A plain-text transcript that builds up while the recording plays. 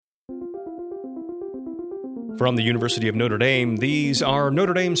From the University of Notre Dame, these are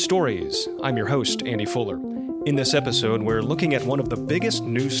Notre Dame Stories. I'm your host, Andy Fuller. In this episode, we're looking at one of the biggest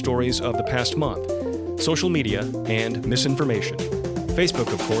news stories of the past month, social media and misinformation.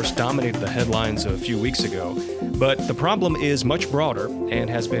 Facebook, of course, dominated the headlines a few weeks ago, but the problem is much broader and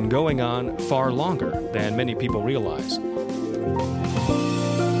has been going on far longer than many people realize.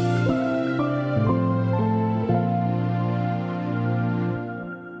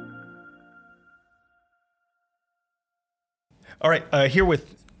 All right, here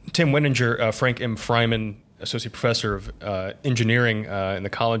with Tim Wenninger, Frank M. Fryman, Associate Professor of Engineering in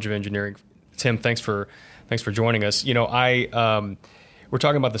the College of Engineering. Tim, thanks for joining us. You know, we're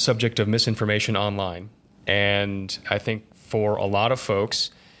talking about the subject of misinformation online, and I think for a lot of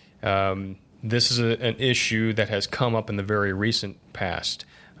folks, this is an issue that has come up in the very recent past.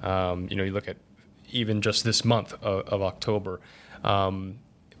 You look at even just this month of October.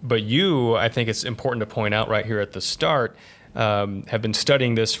 But I think it's important to point out right here at the start, have been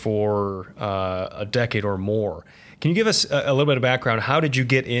studying this for a decade or more. Can you give us a little bit of background? How did you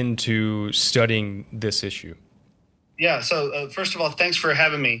get into studying this issue? Yeah, so first of all, thanks for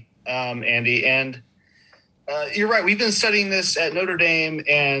having me, Andy. And you're right, we've been studying this at Notre Dame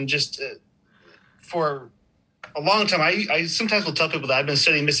and just for a long time. I sometimes will tell people that I've been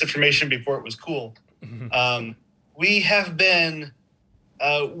studying misinformation before it was cool. Mm-hmm. We have been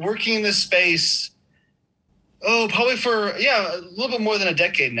working in this space probably for, a little bit more than a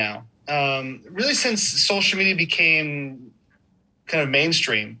decade now. Really since social media became kind of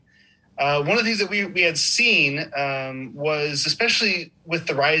mainstream. One of the things that we had seen was especially with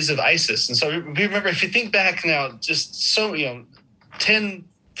the rise of ISIS. And so remember, if you think back now, just 10,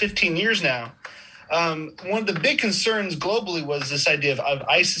 15 years now, one of the big concerns globally was this idea of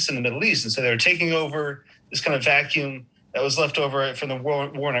ISIS in the Middle East. And so they were taking over this kind of vacuum that was left over from the war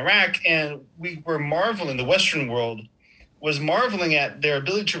in Iraq. And we were marveling, the Western world was marveling at their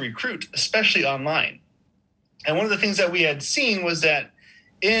ability to recruit, especially online. And one of the things that we had seen was that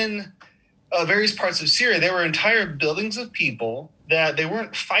in various parts of Syria, there were entire buildings of people that they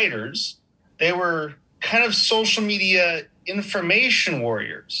weren't fighters. They were kind of social media information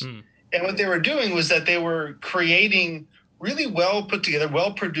warriors. And what they were doing was that they were creating really well put together,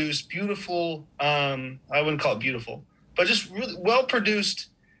 well produced, beautiful, I wouldn't call it beautiful, but just really well-produced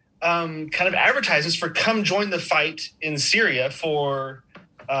kind of advertisements for come join the fight in Syria for,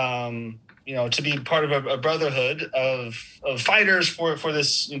 to be part of a brotherhood of fighters for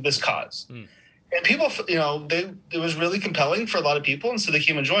this cause. And people, it was really compelling for a lot of people, and so they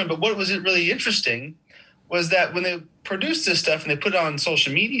came and joined. But what was really interesting was that when they produced this stuff and they put it on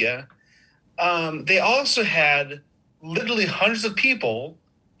social media, they also had literally hundreds of people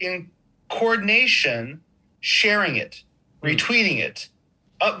in coordination sharing it, retweeting it,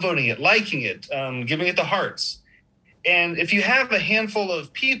 upvoting it, liking it, giving it the hearts. And if you have a handful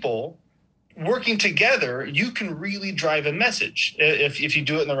of people working together, you can really drive a message if you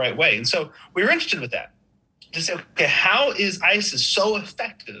do it in the right way. And so we were interested with that to say, okay, how is ISIS so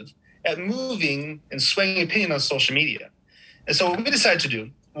effective at moving and swaying opinion on social media? And so what we decided to do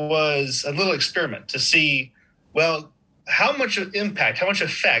was a little experiment to see, well, how much impact, how much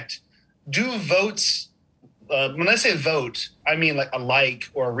effect do votes, when I say vote, I mean like a like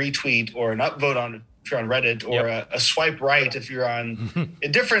or a retweet or an upvote if you're on Reddit, or a swipe right if you're on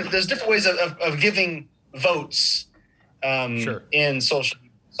there's different ways of giving votes in social.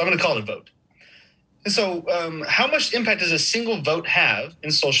 So I'm going to call it a vote. And so how much impact does a single vote have in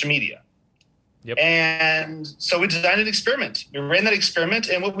social media? Yep. And so we designed an experiment. We ran that experiment,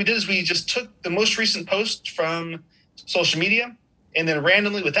 and what we did is we just took the most recent post from social media, and then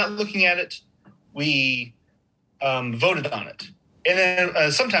randomly, without looking at it, we voted on it. And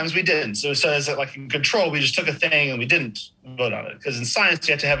then sometimes we didn't. So as like in control, we just took a thing and we didn't vote on it. Because in science,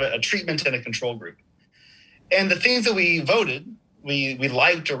 you have to have a treatment and a control group. And the things that we voted, we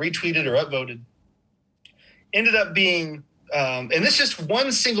liked or retweeted or upvoted, ended up being, and this is just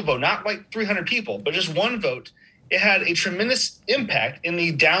one single vote, not like 300 people, but just one vote. It had a tremendous impact in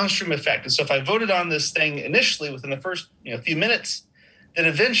the downstream effect. And so if I voted on this thing initially within the first few minutes, then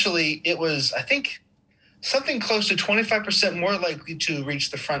eventually it was, I think, something close to 25% more likely to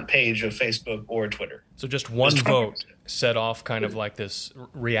reach the front page of Facebook or Twitter. So just one vote set off kind of like this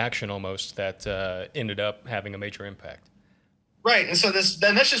reaction almost that ended up having a major impact. Right. And so that's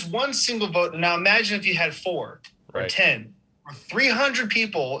just one single vote. Now imagine if you had 4 or 10 or 300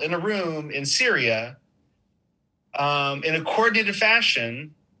 people in a room in Syria in a coordinated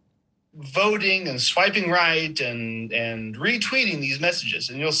fashion, voting and swiping right and retweeting these messages.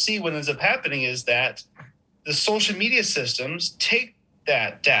 And you'll see what ends up happening is that, 'the social media systems take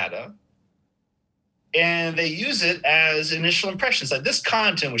that data and they use it as initial impressions. Like, this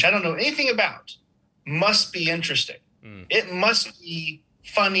content, which I don't know anything about, must be interesting. It must be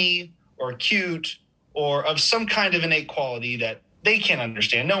funny or cute or of some kind of innate quality that they can't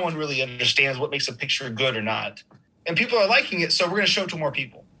understand. No one really understands what makes a picture good or not. And people are liking it, so we're going to show it to more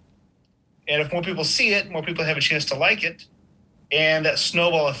people. And if more people see it, more people have a chance to like it. And that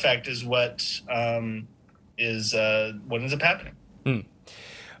snowball effect is what ends up happening.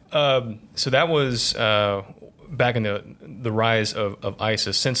 So that was back in the rise of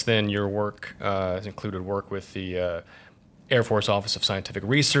ISIS. Since then, your work has included work with the Air Force Office of Scientific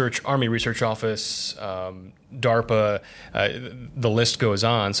Research, Army Research Office, DARPA, the list goes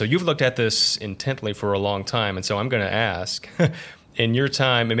on. So you've looked at this intently for a long time. And so I'm going to ask, in your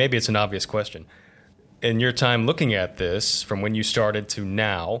time, and maybe it's an obvious question, in your time looking at this, from when you started to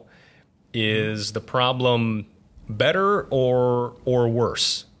now, is the problem better or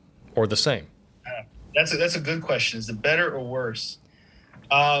worse or the same? That's a good question. Is it better or worse?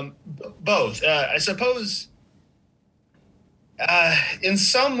 Both. I suppose in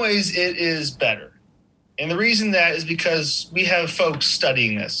some ways it is better. And the reason that is because we have folks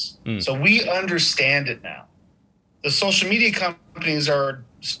studying this. So we understand it now. The social media companies are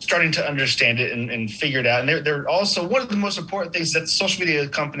starting to understand it and figure it out. And they're also, one of the most important things that social media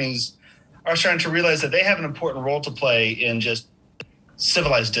companies are starting to realize that they have an important role to play in just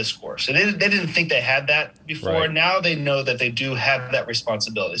civilized discourse. And they didn't think they had that before. Right. Now they know that they do have that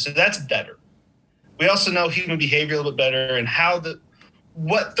responsibility. So that's better. We also know human behavior a little bit better and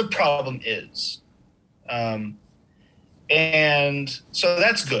what the problem is. And so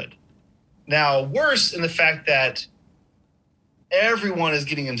that's good. Now, worse in the fact that everyone is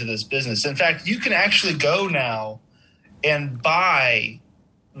getting into this business. In fact, you can actually go now and buy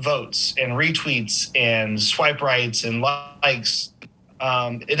votes and retweets and swipe rights and likes.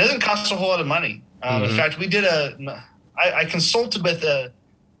 It doesn't cost a whole lot of money. In fact, I consulted with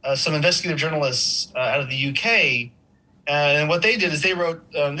some investigative journalists out of the UK, and what they did is they wrote,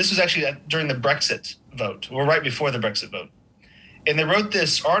 this was actually during the Brexit vote, or right before the Brexit vote. And they wrote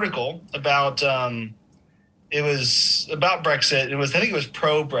this article about, it was about Brexit. I think it was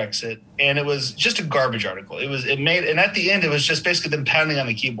pro-Brexit, and it was just a garbage article. And at the end, it was just basically them pounding on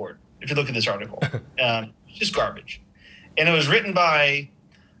the keyboard. If you look at this article, just garbage. And it was written by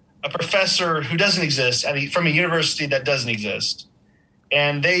a professor who doesn't exist from a university that doesn't exist.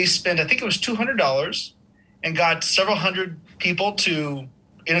 And they spent, I think it was $200, and got several hundred people to,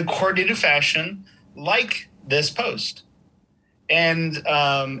 in a coordinated fashion, like this post. And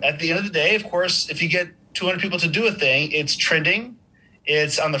at the end of the day, of course, if you get 200 people to do a thing, it's trending,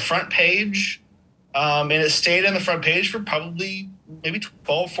 it's on the front page, and it stayed on the front page for probably maybe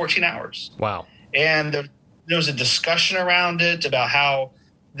 12, 14 hours. Wow. And there was a discussion around it about how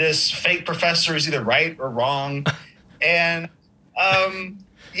this fake professor is either right or wrong. And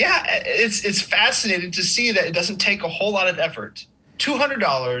it's fascinating to see that it doesn't take a whole lot of effort.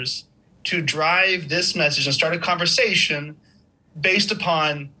 $200 to drive this message and start a conversation based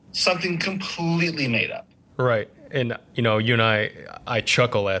upon something completely made up. Right. And, you and I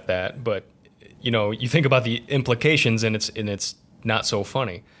chuckle at that, but, you think about the implications and it's not so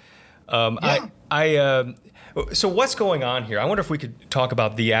funny. So what's going on here? I wonder if we could talk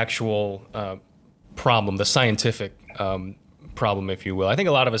about the actual problem, the scientific problem, if you will. I think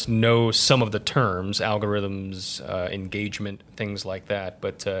a lot of us know some of the terms, algorithms, engagement, things like that.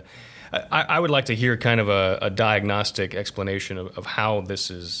 But I would like to hear kind of a diagnostic explanation of how this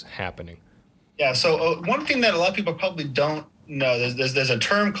is happening. Yeah, so one thing that a lot of people probably don't know, there's a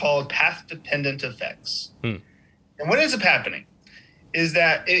term called path-dependent effects. And what ends up happening is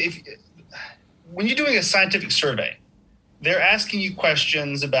that when you're doing a scientific survey, they're asking you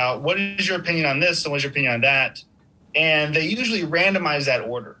questions about what is your opinion on this and what's your opinion on that, and they usually randomize that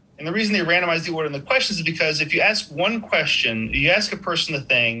order. And the reason they randomize the order in the questions is because if you ask one question, you ask a person a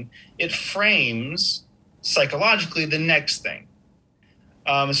thing, it frames psychologically the next thing.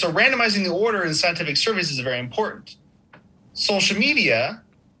 So randomizing the order in scientific surveys is very important. Social media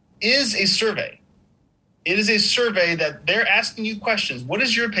is a survey. It is a survey that they're asking you questions. What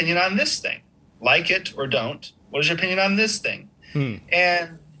is your opinion on this thing? Like it or don't. What is your opinion on this thing?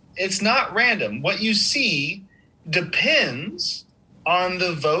 And it's not random. What you see depends on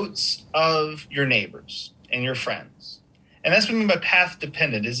the votes of your neighbors and your friends. And that's what I mean by path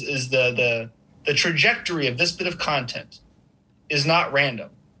dependent is the trajectory of this bit of content is not random.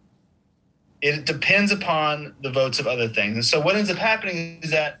 It depends upon the votes of other things. And so what ends up happening is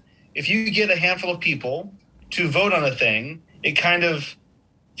that if you get a handful of people to vote on a thing, it kind of,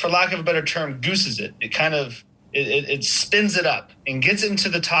 for lack of a better term, gooses it. It kind of it spins it up and gets it into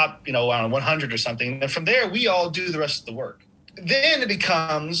the top, around 100 or something. And from there, we all do the rest of the work. Then it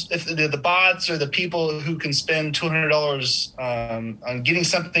becomes, if the bots or the people who can spend $200 on getting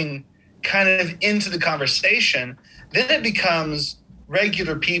something kind of into the conversation, then it becomes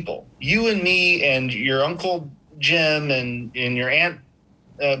regular people. You and me and your Uncle Jim and your Aunt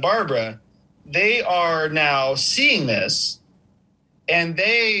Barbara, they are now seeing this and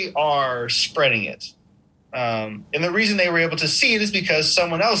they are spreading it. And the reason they were able to see it is because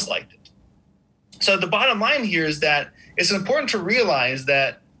someone else liked it. So the bottom line here is that it's important to realize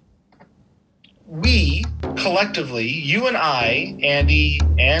that we collectively, you and I, Andy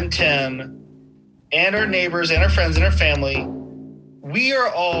and Tim, and our neighbors and our friends and our family, we are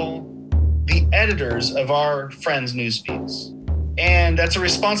all the editors of our friends' news feeds. And that's a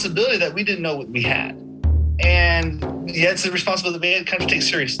responsibility that we didn't know what we had. And yet it's a responsibility that we had to kind of take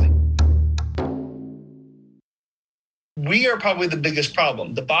seriously. We are probably the biggest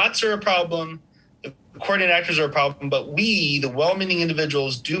problem. The bots are a problem. The coordinated actors are a problem. But we, the well-meaning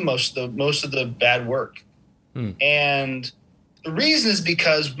individuals, do most of the bad work. And the reason is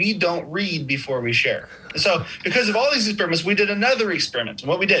because we don't read before we share. So because of all these experiments, we did another experiment. And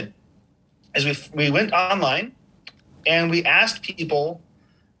what we did is we went online and we asked people,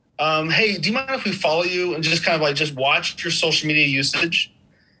 hey, do you mind if we follow you and just kind of just watch your social media usage?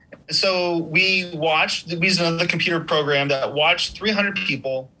 So we used another computer program that watched 300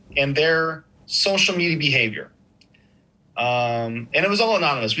 people and their social media behavior. And it was all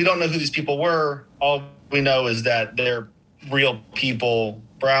anonymous. We don't know who these people were. All we know is that they're real people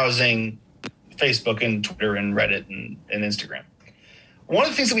browsing Facebook and Twitter and Reddit and Instagram. One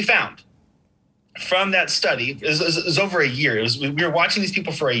of the things that we found from that study is over a year. We were watching these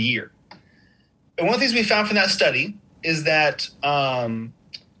people for a year. And one of the things we found from that study is that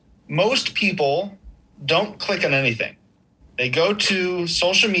most people don't click on anything. They go to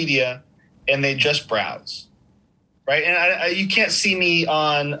social media and they just browse, right? And you can't see me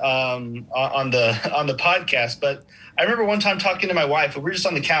on the podcast, but I remember one time talking to my wife, and we were just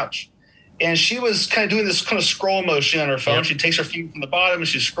on the couch, and she was kind of doing this kind of scroll motion on her phone. Yep. She takes her feet from the bottom and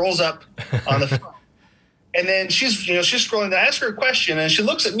she scrolls up on the phone, and then she's scrolling. And I ask her a question, and she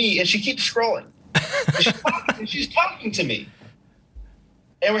looks at me and she keeps scrolling. And she's talking to me.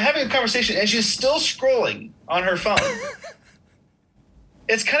 And we're having a conversation, and she's still scrolling on her phone.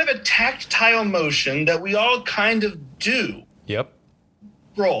 It's kind of a tactile motion that we all kind of do. Yep.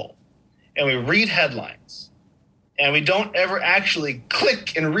 Scroll. And we read headlines. And we don't ever actually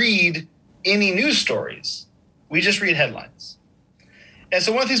click and read any news stories. We just read headlines. And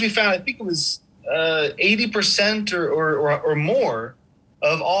so one of the things we found, I think it was 80% or more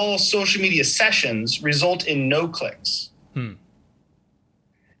of all social media sessions result in no clicks.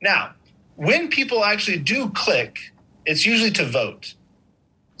 Now, when people actually do click, it's usually to vote.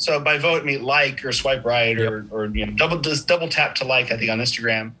 So by vote, I mean like or swipe right or double tap to like, I think, on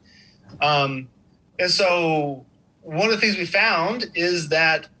Instagram. And so one of the things we found is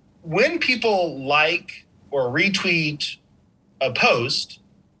that when people like or retweet a post,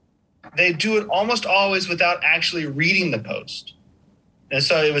 they do it almost always without actually reading the post. And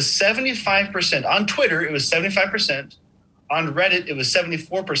so it was 75%. On Twitter, it was 75%. On Reddit, it was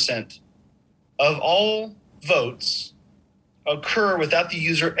 74% of all votes occur without the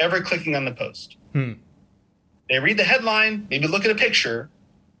user ever clicking on the post. They read the headline, maybe look at a picture,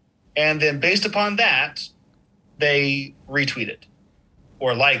 and then based upon that, they retweet it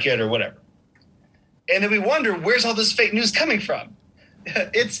or like it or whatever. And then we wonder, where's all this fake news coming from?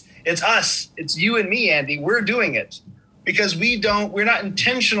 It's us. It's you and me, Andy. We're doing it because we're not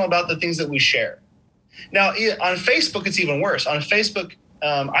intentional about the things that we share. Now, on Facebook, it's even worse. On Facebook,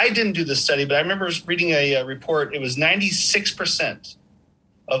 I didn't do this study, but I remember reading a report. It was 96%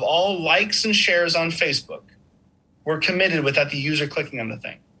 of all likes and shares on Facebook were committed without the user clicking on the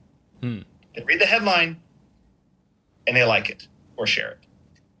thing. They read the headline, and they like it or share it.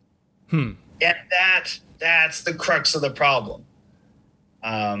 And that's the crux of the problem.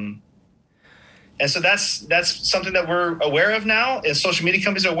 And so that's something that we're aware of now, and social media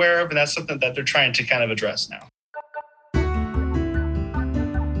companies are aware of, and that's something that they're trying to kind of address now.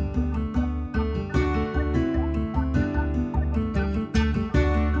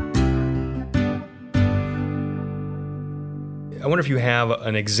 I wonder if you have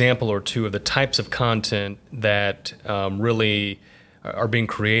an example or two of the types of content that really are being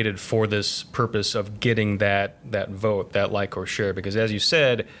created for this purpose of getting that vote, that like or share. Because as you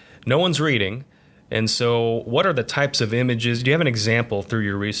said, no one's reading. And so what are the types of images? Do you have an example through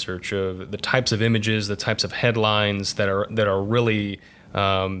your research of the types of images, the types of headlines that are really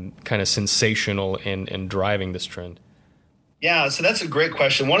kind of sensational in driving this trend? Yeah, so that's a great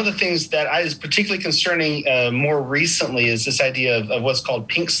question. One of the things that is particularly concerning more recently is this idea of what's called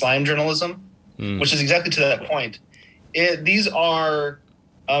pink slime journalism, which is exactly to that point. These are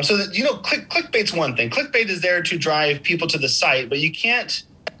clickbait's one thing. Clickbait is there to drive people to the site, but you can't.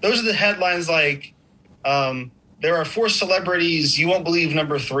 Those are the headlines like there are 4 celebrities you won't believe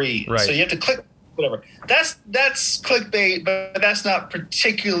number 3. Right. So you have to click whatever. That's clickbait, but that's not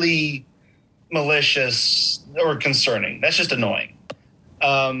particularly malicious or concerning. That's just annoying.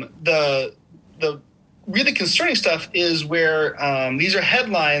 The really concerning stuff is where these are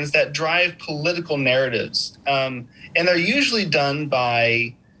headlines that drive political narratives, and they're usually done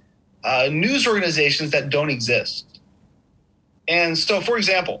by news organizations that don't exist. And so, for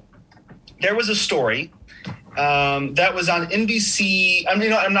example, there was a story that was on NBC. I'm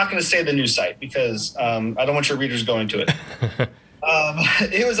not going to say the news site because I don't want your readers going to it.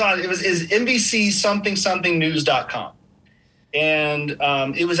 It was NBC something news.com. And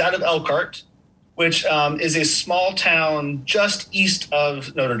it was out of Elkhart, which is a small town just east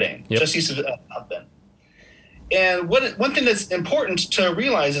of Notre Dame, just east of South Bend. And one thing that's important to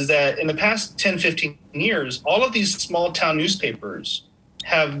realize is that in the past 10, 15 years, all of these small town newspapers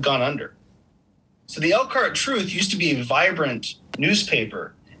have gone under. So the Elkhart Truth used to be a vibrant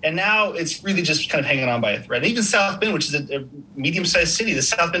newspaper, and now it's really just kind of hanging on by a thread. And even South Bend, which is a medium-sized city, the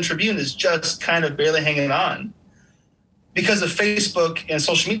South Bend Tribune is just kind of barely hanging on because of Facebook and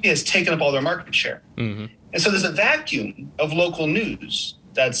social media has taken up all their market share. Mm-hmm. And so there's a vacuum of local news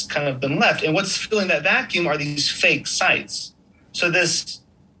that's kind of been left. And what's filling that vacuum are these fake sites. So this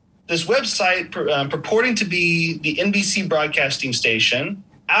website purporting to be the NBC broadcasting station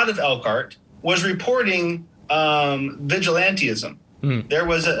out of Elkhart was reporting vigilantism. Mm. There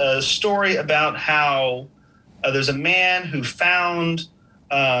was a story about how there's a man who found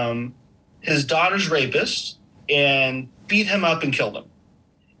his daughter's rapist and beat him up and killed him.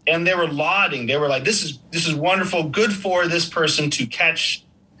 And they were lauding. They were like, this is wonderful, good for this person to catch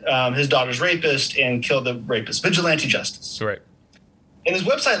his daughter's rapist and kill the rapist. Vigilante justice. Right. And his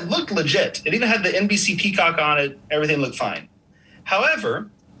website looked legit. It even had the NBC Peacock on it. Everything looked fine.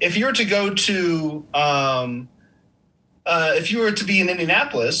 However, if you were to go to if you were to be in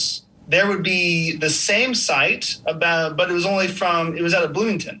Indianapolis, there would be the same site but it was out of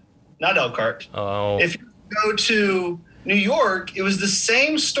Bloomington, not Elkhart. Oh. If you go to New York, it was the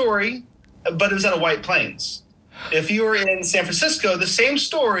same story, but it was out of White Plains. If you were in San Francisco, the same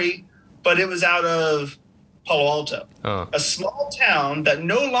story, but it was out of Palo Alto, a small town that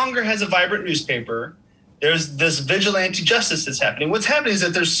no longer has a vibrant newspaper. There's this vigilante justice that's happening. What's happening is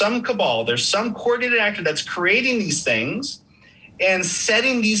that there's some cabal, there's some coordinated actor that's creating these things and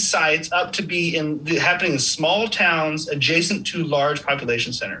setting these sites up to be happening in small towns adjacent to large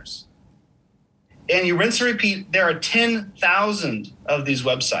population centers. And you rinse and repeat, there are 10,000 of these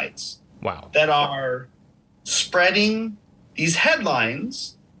websites. Wow. That are spreading these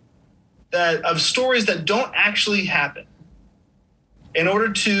headlines of stories that don't actually happen. In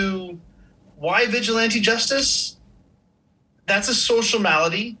order to... Why vigilante justice? That's a social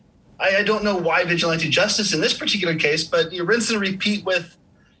malady. I don't know why vigilante justice in this particular case, but you rinse and repeat with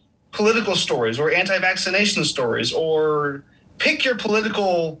political stories or anti-vaccination stories, or pick your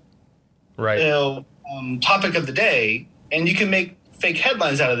political topic of the day, and you can make fake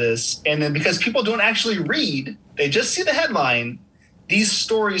headlines out of this. And then because people don't actually read, they just see the headline, these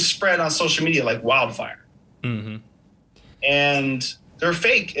stories spread on social media like wildfire. Mm-hmm. And they're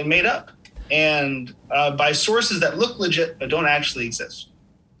fake and made up. And by sources that look legit but don't actually exist.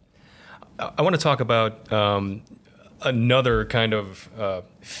 I want to talk about another kind of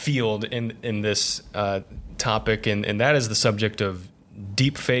field in this topic, and that is the subject of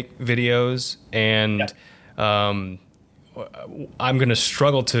deep fake videos. And I'm going to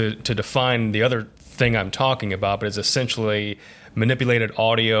struggle to define the other thing I'm talking about, but it's essentially manipulated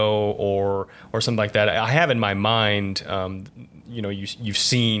audio or something like that. I have in my mind, you've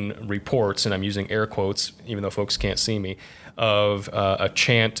seen reports, and I'm using air quotes, even though folks can't see me, of a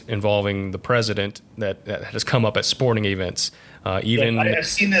chant involving the president that has come up at sporting events. I've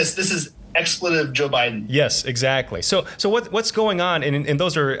seen this. This is expletive Joe Biden. Yes, exactly. So what's going on? And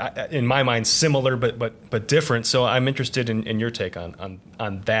those are, in my mind, similar but different. So I'm interested in your take on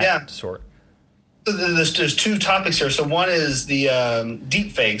that sort. So there's 2 topics here. So one is the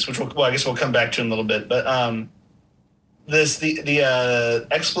deep fakes, which I guess we'll come back to in a little bit. But the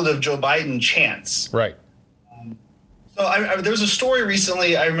expletive Joe Biden chants. Right. So there was a story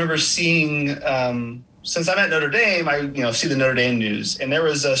recently I remember seeing. Since I'm at Notre Dame, I see the Notre Dame news, and there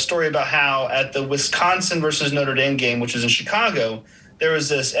was a story about how at the Wisconsin versus Notre Dame game, which was in Chicago, there was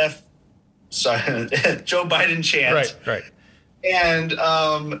this Joe Biden chant. Right. And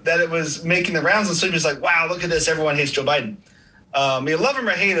that it was making the rounds, and so he was like, wow, look at this, everyone hates Joe Biden. You love him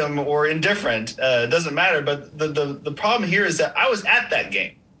or hate him or indifferent, it doesn't matter. But the problem here is that I was at that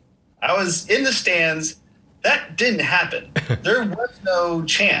game. I was in the stands. That didn't happen. There was no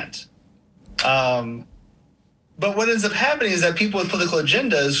chant. But what ends up happening is that people with political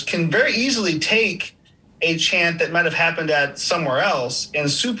agendas can very easily take a chant that might have happened at somewhere else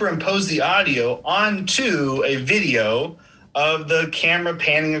and superimpose the audio onto a video of the camera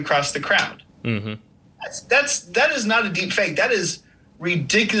panning across the crowd. Mm-hmm. That is not a deep fake. That is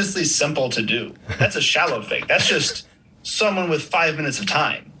ridiculously simple to do. That's a shallow fake. That's just someone with 5 minutes of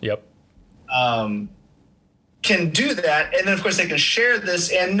time. Yep. Can do that, and then of course they can share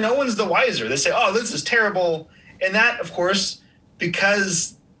this, and no one's the wiser. They say, "Oh, this is terrible," and that, of course,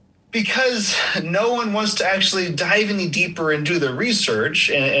 because no one wants to actually dive any deeper and do the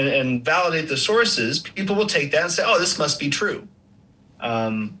research and validate the sources, people will take that and say, "Oh, this must be true."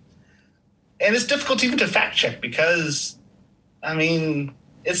 And it's difficult even to fact check because, I mean,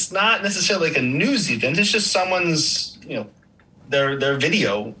 it's not necessarily like a news event. It's just someone's, their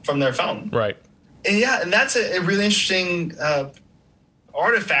video from their phone. Right. And that's a really interesting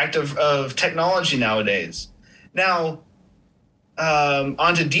artifact of technology nowadays. Now,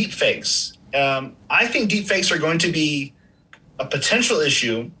 onto deep fakes. I think deep fakes are going to be a potential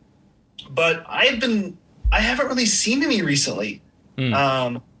issue, but I haven't really seen any recently.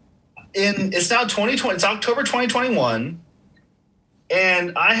 It's now 2020. It's October 2021,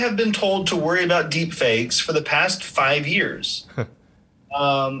 and I have been told to worry about deep fakes for the past 5 years.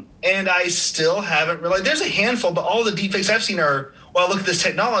 And I still haven't realized. There's a handful, but all the deepfakes I've seen are, well, look at this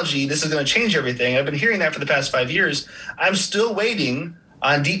technology. This is going to change everything. I've been hearing that for the past 5 years. I'm still waiting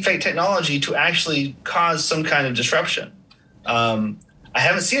on deepfake technology to actually cause some kind of disruption. I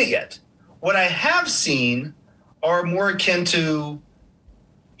haven't seen it yet. What I have seen are more akin to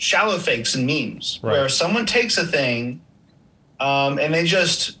shallow fakes and memes, right, where someone takes a thing and they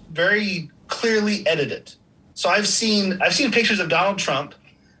just very clearly edit it. So I've seen pictures of Donald Trump,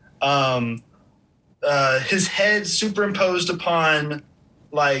 his head superimposed upon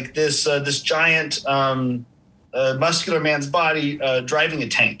like this giant muscular man's body driving a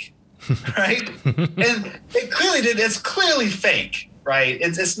tank, right? And it clearly did. It's clearly fake, right?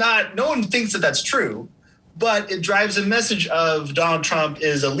 It's not. No one thinks that that's true, but it drives a message of Donald Trump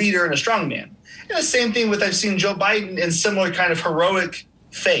is a leader and a strong man. And the same thing with I've seen Joe Biden in similar kind of heroic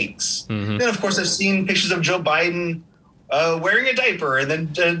fakes. Mm-hmm. Then, of course, I've seen pictures of Joe Biden wearing a diaper and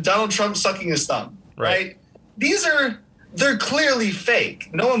then Donald Trump sucking his thumb, right? They're clearly fake.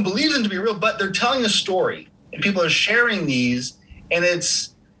 No one believes them to be real, but they're telling a story, and people are sharing these, and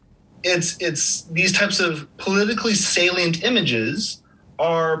it's these types of politically salient images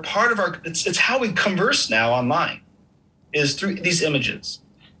are part of it's how we converse now online, is through these images.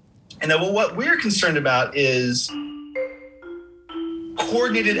 And then what we're concerned about is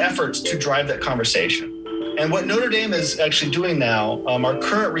coordinated efforts to drive that conversation. And what Notre Dame is actually doing now, our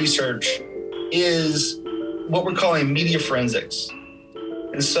current research, is what we're calling media forensics.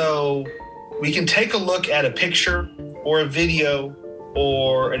 And so we can take a look at a picture or a video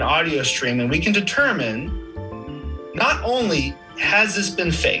or an audio stream, and we can determine not only has this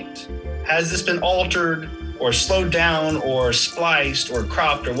been faked, has this been altered or slowed down or spliced or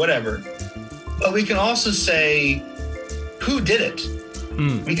cropped or whatever, but we can also say who did it.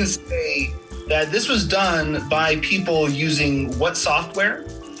 We can say that this was done by people using what software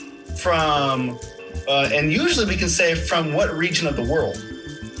from, and usually we can say from what region of the world.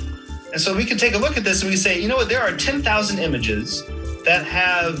 And so we can take a look at this and we say, you know what, there are 10,000 images that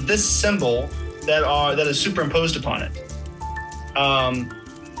have this symbol that is superimposed upon it.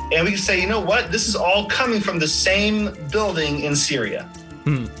 And we can say, you know what, this is all coming from the same building in Syria.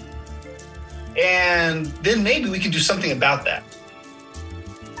 And then maybe we can do something about that.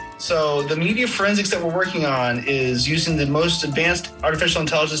 So the media forensics that we're working on is using the most advanced artificial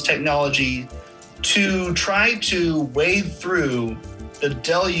intelligence technology to try to wade through the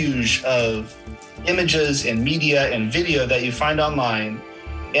deluge of images and media and video that you find online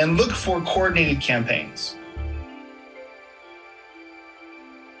and look for coordinated campaigns.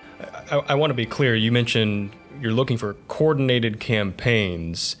 I want to be clear. You mentioned you're looking for coordinated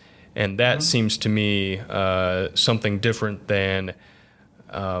campaigns, and that seems to me something different than,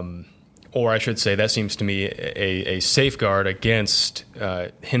 or I should say, that seems to me a safeguard against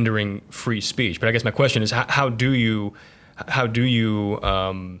hindering free speech. But I guess my question is, how do you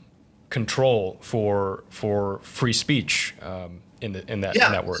control for free speech in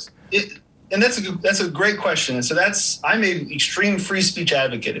that work? and that's a great question. And so I'm an extreme free speech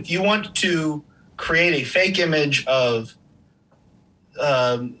advocate. If you want to create a fake image of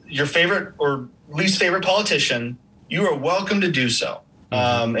your favorite or least favorite politician, you are welcome to do so.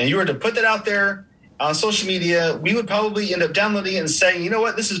 And you were to put that out there on social media, we would probably end up downloading it and saying, you know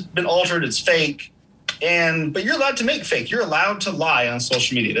what, this has been altered, it's fake. But you're allowed to make fake. You're allowed to lie on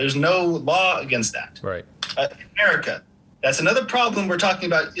social media. There's no law against that. Right. America, that's another problem we're talking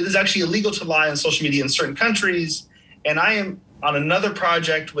about. It is actually illegal to lie on social media in certain countries. And I am on another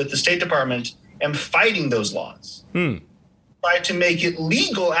project with the State Department, am fighting those laws. Try to make it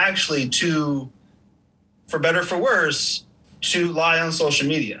legal, actually, for better or for worse, to lie on social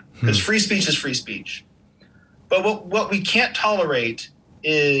media. Because free speech is free speech. But what we can't tolerate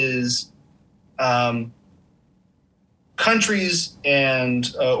is countries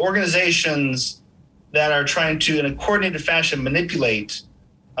and organizations that are trying to, in a coordinated fashion, manipulate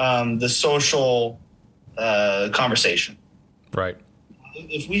the social conversation. Right.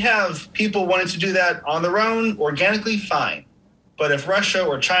 If we have people wanting to do that on their own, organically, fine. But if Russia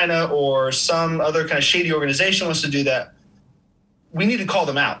or China or some other kind of shady organization wants to do that, we need to call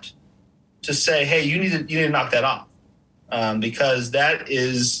them out to say, hey, you need to knock that off. Because that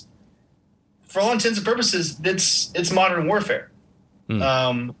is, for all intents and purposes, it's modern warfare.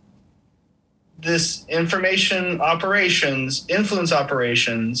 This information operations, influence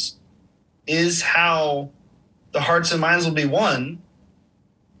operations, is how the hearts and minds will be won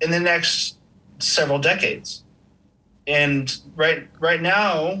in the next several decades. And right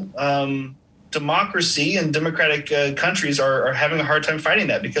now, democracy and democratic countries are having a hard time fighting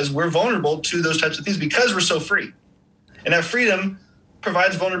that because we're vulnerable to those types of things because we're so free. And that freedom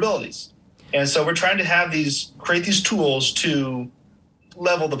provides vulnerabilities. And so we're trying to create these tools to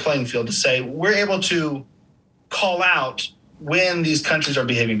level the playing field, to say we're able to call out when these countries are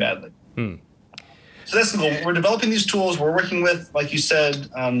behaving badly. So that's the goal. We're developing these tools. We're working with, like you said,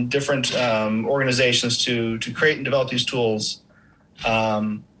 different organizations to create and develop these tools.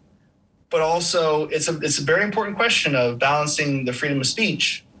 But also, it's a very important question of balancing the freedom of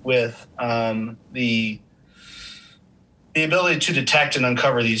speech with the ability to detect and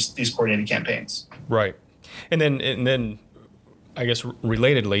uncover these coordinated campaigns. Right, and then I guess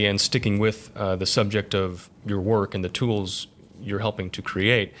relatedly, and sticking with the subject of your work and the tools you're helping to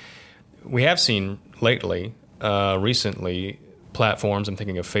create, we have seen lately, recently, platforms, I'm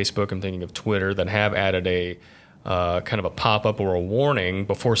thinking of Facebook, I'm thinking of Twitter, that have added a kind of a pop-up or a warning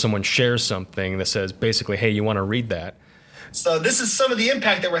before someone shares something that says basically, hey, you want to read that? So this is some of the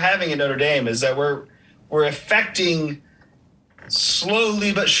impact that we're having at Notre Dame, is that we're affecting,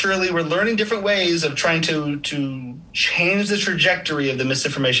 slowly but surely, we're learning different ways of trying to change the trajectory of the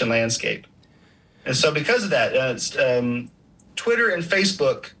misinformation landscape. And so because of that, Twitter and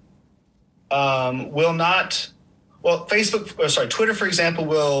Facebook will not, well, Twitter, for example,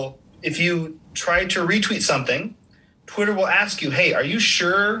 will, if you try to retweet something, Twitter will ask you, hey, are you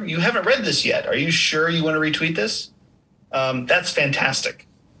sure you haven't read this yet? Are you sure you want to retweet this? That's fantastic.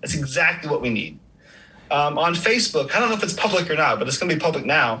 That's exactly what we need. On Facebook, I don't know if it's public or not, but it's going to be public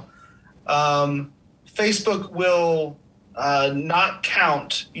now. Facebook will not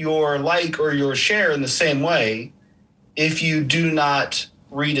count your like or your share in the same way if you do not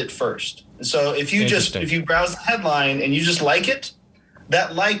read it first. So if you browse the headline and you just like it,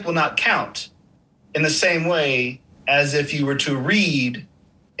 that like will not count in the same way as if you were to read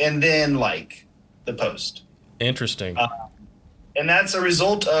and then like the post. Interesting. And that's a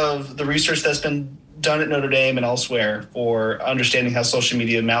result of the research that's been done at Notre Dame and elsewhere for understanding how social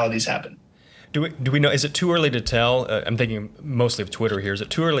media maladies happen. Do we know, is it too early to tell? I'm thinking mostly of Twitter here. Is it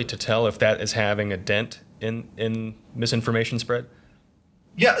too early to tell if that is having a dent in misinformation spread?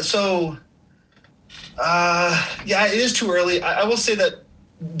 Yeah, so, it is too early. I will say that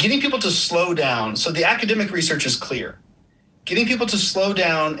getting people to slow down, so the academic research is clear. Getting people to slow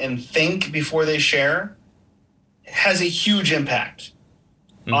down and think before they share has a huge impact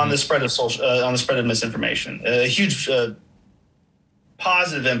on the spread of misinformation. A huge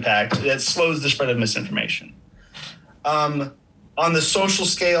positive impact that slows the spread of misinformation. On the social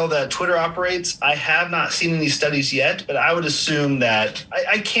scale that Twitter operates, I have not seen any studies yet, but I would assume that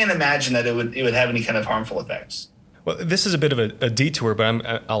I can't imagine that it would have any kind of harmful effects. Well, this is a bit of a detour,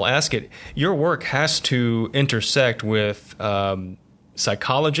 but I'll ask it. Your work has to intersect with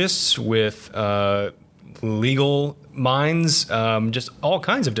psychologists, with legal minds, just all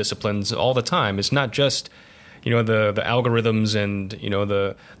kinds of disciplines all the time. It's not just, the algorithms and,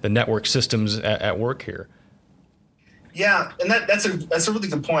 the network systems at work here. Yeah, and that's a really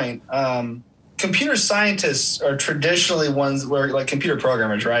good point. computer scientists are traditionally ones where like computer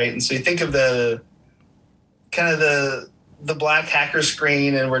programmers, right? And so you think of the kind of the black hacker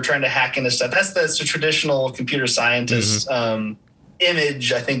screen, and we're trying to hack into stuff. That's the traditional computer scientist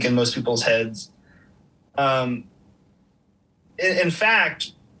image, I think, in most people's heads. In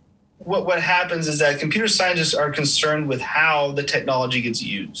fact, what happens is that computer scientists are concerned with how the technology gets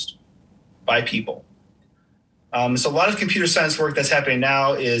used by people. So a lot of computer science work that's happening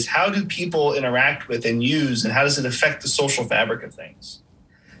now is how do people interact with and use, and how does it affect the social fabric of things?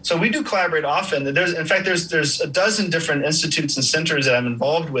 So we do collaborate often. There's a dozen different institutes and centers that I'm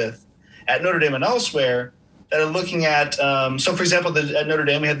involved with at Notre Dame and elsewhere that are looking at, so for example, at Notre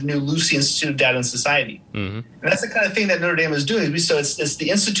Dame, we have the new Lucy Institute of Data and Society. Mm-hmm. And that's the kind of thing that Notre Dame is doing. So it's the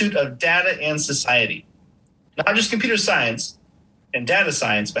Institute of Data and Society, not just computer science and data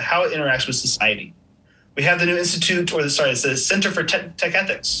science, but how it interacts with society. We have the new institute, it's the Center for Tech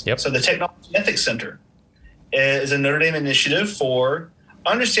Ethics. Yep. So the Technology Ethics Center is a Notre Dame initiative for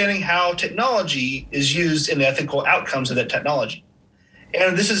understanding how technology is used in the ethical outcomes of that technology.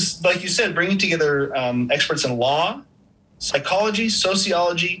 And this is, like you said, bringing together experts in law, psychology,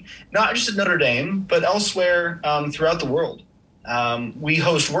 sociology, not just at Notre Dame, but elsewhere throughout the world. We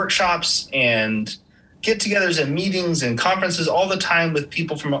host workshops and get-togethers and meetings and conferences all the time with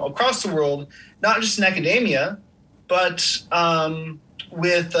people from across the world, not just in academia, but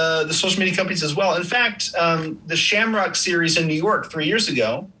with the social media companies as well. In fact, the Shamrock series in New York 3 years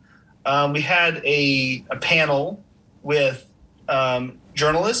ago, we had a panel with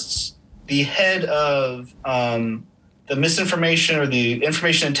journalists, the head of the misinformation or the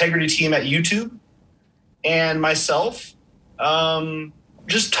information integrity team at YouTube, and myself,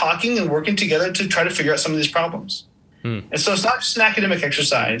 just talking and working together to try to figure out some of these problems. And so it's not just an academic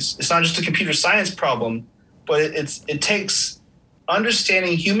exercise. It's not just a computer science problem, but it takes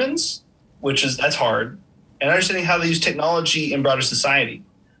understanding humans, that's hard, and understanding how they use technology in broader society.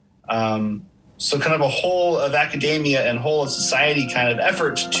 So kind of a whole of academia and whole of society kind of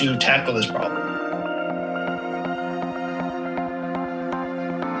effort to tackle this problem.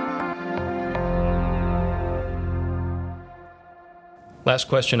 Last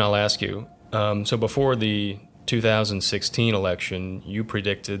question I'll ask you. So before the 2016 election, you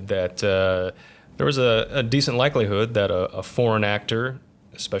predicted that there was a decent likelihood that a foreign actor,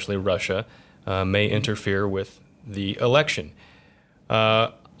 especially Russia, may interfere with the election.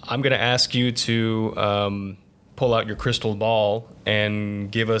 I'm going to ask you to pull out your crystal ball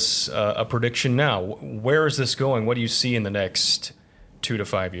and give us a prediction now. Where is this going? What do you see in the next 2 to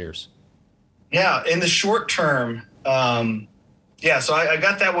 5 years? Yeah, in the short term, so I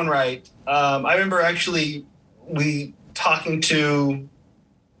got that one right. I remember actually talking to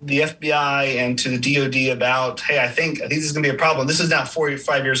the FBI and to the DOD about, hey, I think this is going to be a problem. This is now 4 or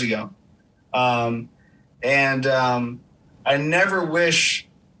 5 years ago. I never wish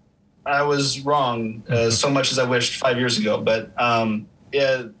I was wrong so much as I wished 5 years ago. But all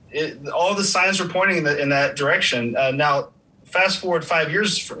the signs were pointing in that direction. Now, fast forward 5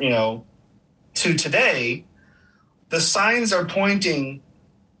 years, to today, the signs are pointing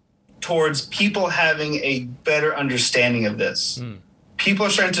towards people having a better understanding of this. People are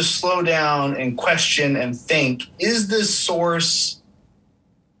starting to slow down and question and think, is this source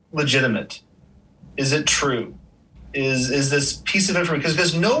legitimate? Is it true? Is this piece of information?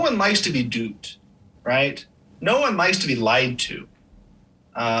 Because no one likes to be duped, right? No one likes to be lied to.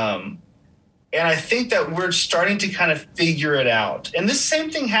 And I think that we're starting to kind of figure it out. And this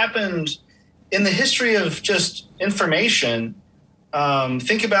same thing happened in the history of just information.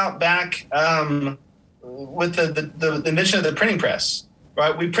 Think about back with the invention of the printing press,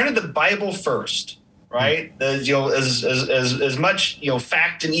 right? We printed the Bible first, right? As much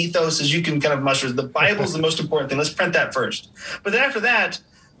fact and ethos as you can kind of muster. The Bible is the most important thing. Let's print that first. But then after that,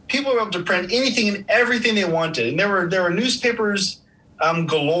 people were able to print anything and everything they wanted, and there were newspapers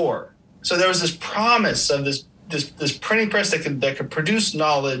galore. So there was this promise of this printing press that could produce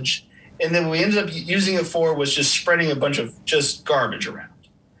knowledge. And then what we ended up using it for was just spreading a bunch of just garbage around.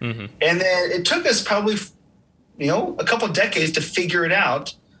 Mm-hmm. And then it took us probably, a couple of decades to figure it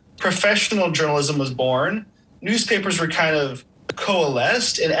out. Professional journalism was born. Newspapers were kind of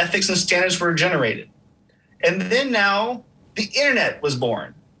coalesced, and ethics and standards were generated. And then now the internet was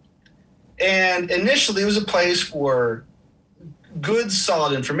born. And initially it was a place for good,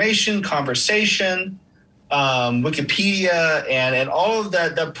 solid information, conversation, Wikipedia, and all of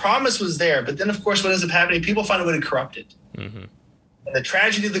that. The promise was there, but then of course what ends up happening, people find a way to corrupt it. Mm-hmm. And the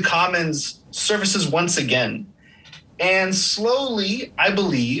tragedy of the commons surfaces once again. And slowly, I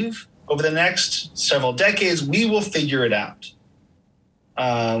believe, over the next several decades, we will figure it out.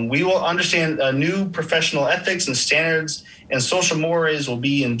 We will understand new professional ethics and standards, and social mores will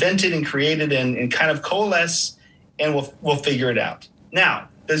be invented and created and kind of coalesce, and we'll figure it out. Now,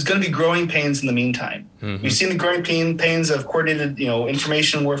 there's going to be growing pains in the meantime. Mm-hmm. We've seen the growing pains of coordinated,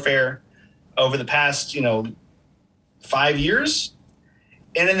 information warfare over the past, 5 years.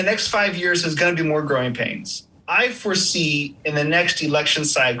 And in the next 5 years, there's going to be more growing pains. I foresee in the next election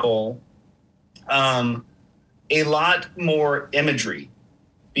cycle a lot more imagery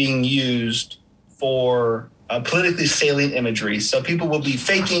being used for politically salient imagery. So people will be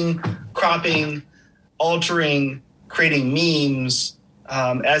faking, cropping, altering, creating memes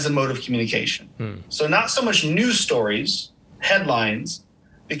as a mode of communication. So not so much news stories, headlines,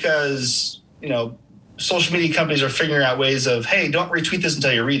 because, social media companies are figuring out ways of, hey, don't retweet this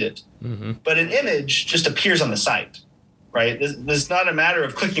until you read it. Mm-hmm. But an image just appears on the site, right? It's not a matter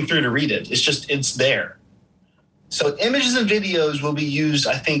of clicking through to read it. It's there. So images and videos will be used,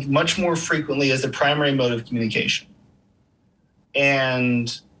 I think, much more frequently as the primary mode of communication.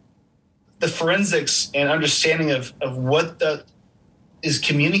 And the forensics and understanding of what that is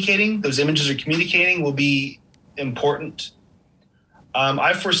communicating, those images are communicating, will be important.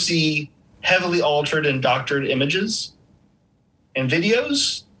 I foresee heavily altered and doctored images and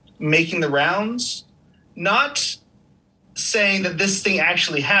videos making the rounds, not saying that this thing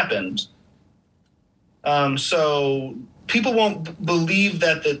actually happened. So people won't believe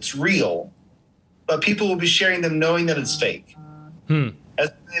that it's real, but people will be sharing them knowing that it's fake. As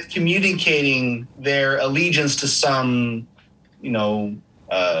if communicating their allegiance to some,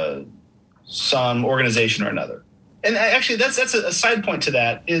 some organization or another. And actually, that's a side point to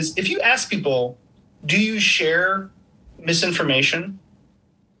that is if you ask people, do you share misinformation?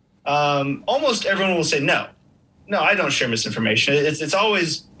 Almost everyone will say no. No, I don't share misinformation. It's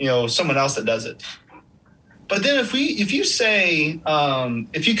always, someone else that does it. But then if you say,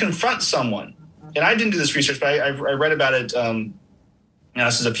 if you confront someone, and I didn't do this research, but I read about it,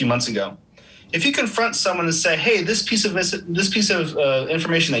 this is a few months ago. If you confront someone and say, hey, this piece of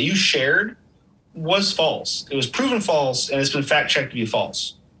information that you shared was false. It was proven false, and it's been fact-checked to be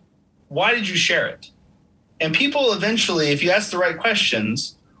false. Why did you share it? And people eventually, if you ask the right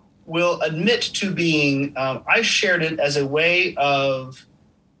questions, will admit to being, I shared it as a way of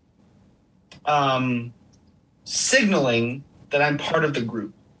signaling that I'm part of the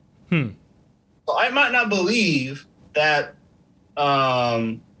group. So I might not believe that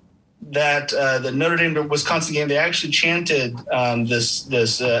the Notre Dame Wisconsin game, they actually chanted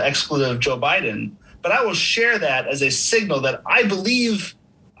this expletive Joe Biden, but I will share that as a signal that I believe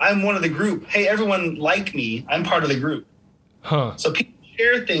I'm one of the group. Hey, everyone like me, I'm part of the group. So people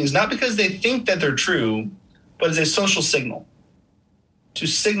share things not because they think that they're true, but as a social signal to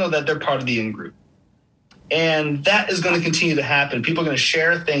signal that they're part of the in-group. And that is going to continue to happen. People are going to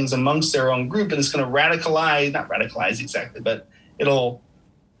share things amongst their own group, and it's going to not radicalize exactly, but it'll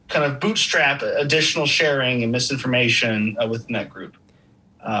kind of bootstrap additional sharing and misinformation within that group.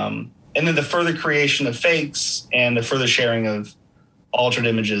 And then the further creation of fakes and the further sharing of altered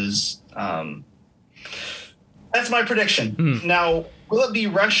images. That's my prediction. Now, will it be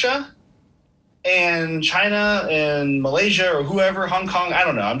Russia and China and Malaysia or whoever, Hong Kong? I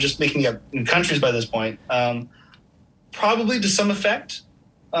don't know. I'm just making up countries by this point. Probably to some effect.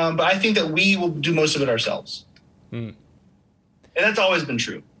 But I think that we will do most of it ourselves. And that's always been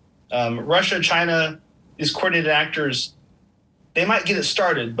true. Russia, China, these coordinated actors, they might get it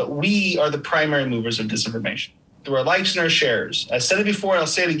started, but we are the primary movers of disinformation through our likes and our shares. I said it before, I'll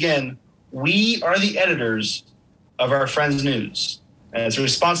say it again. We are the editors of our friends' news. And it's a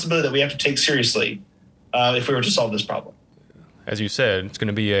responsibility that we have to take seriously if we were to solve this problem. As you said, it's going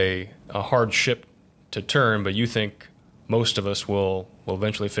to be a hard ship to turn, but you think most of us will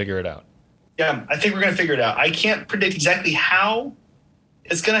eventually figure it out. Yeah, I think we're going to figure it out. I can't predict exactly how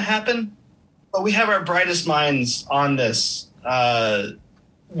it's going to happen, but we have our brightest minds on this,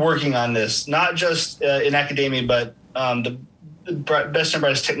 working on this, not just in academia, but the best and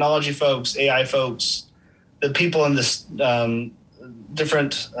brightest technology folks, AI folks, the people in this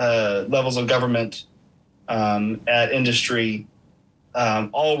different levels of government, at industry,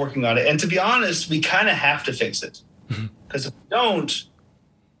 all working on it. And to be honest, we kind of have to fix it because if we don't,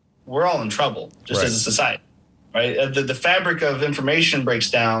 we're all in trouble just as a society, right? The fabric of information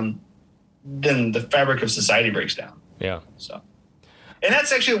breaks down, then the fabric of society breaks down. Yeah. So, and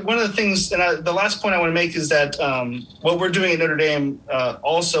that's actually one of the things, and the last point I want to make is that what we're doing at Notre Dame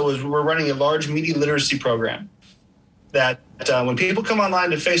also is we're running a large media literacy program that when people come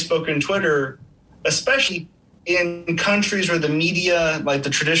online to Facebook and Twitter, especially in countries where the media, like the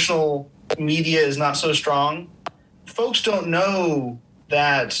traditional media, is not so strong, folks don't know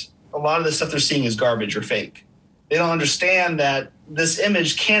that a lot of the stuff they're seeing is garbage or fake. They don't understand that this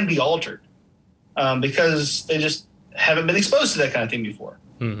image can be altered because they just haven't been exposed to that kind of thing before.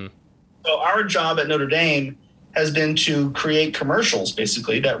 Mm-hmm. So our job at Notre Dame has been to create commercials,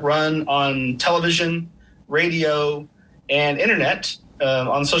 basically, that run on television, radio, and internet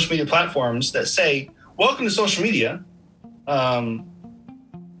on social media platforms that say, welcome to social media.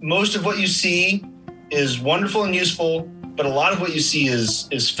 Most of what you see is wonderful and useful, but a lot of what you see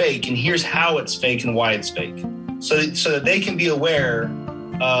is fake, and here's how it's fake and why it's fake. So that they can be aware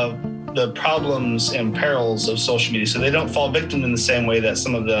of the problems and perils of social media, so they don't fall victim in the same way that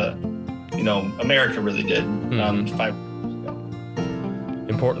some of the, America really did 5 years ago.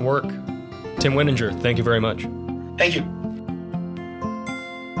 Important work. Tim Wenninger, thank you very much. Thank you.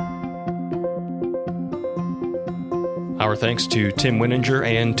 Our thanks to Tim Wenninger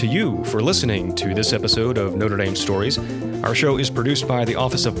and to you for listening to this episode of Notre Dame Stories. Our show is produced by the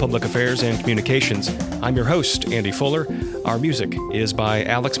Office of Public Affairs and Communications. I'm your host, Andy Fuller. Our music is by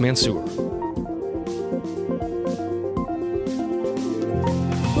Alex Mansour.